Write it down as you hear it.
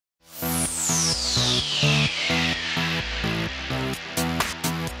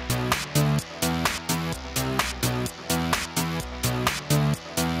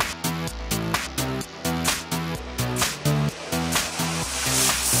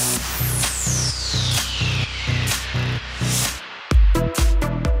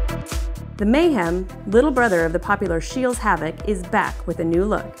The Mayhem, little brother of the popular Scheels Havoc, is back with a new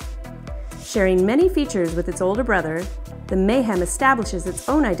look. Sharing many features with its older brother, the Mayhem establishes its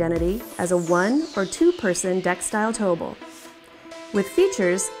own identity as a one- or two-person deck-style towable. With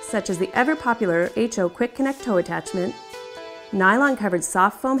features such as the ever-popular HO Quick Connect tow attachment, nylon-covered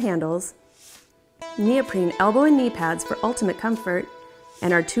soft foam handles, neoprene elbow and knee pads for ultimate comfort,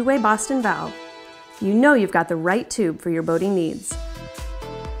 and our two-way Boston valve, you know you've got the right tube for your boating needs.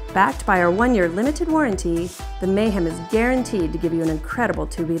 Backed by our 1-year limited warranty, the Mayhem is guaranteed to give you an incredible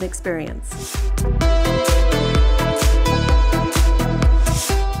tubing experience.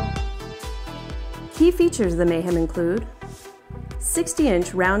 Key features of the Mayhem include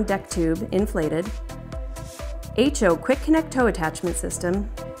 60-inch round deck tube inflated, HO Quick Connect tow attachment system,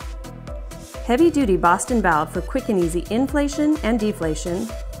 heavy-duty Boston valve for quick and easy inflation and deflation,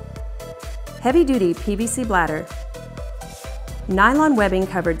 heavy-duty PVC bladder, nylon webbing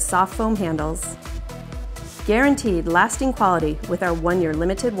covered soft foam handles, guaranteed lasting quality with our 1-year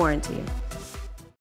limited warranty.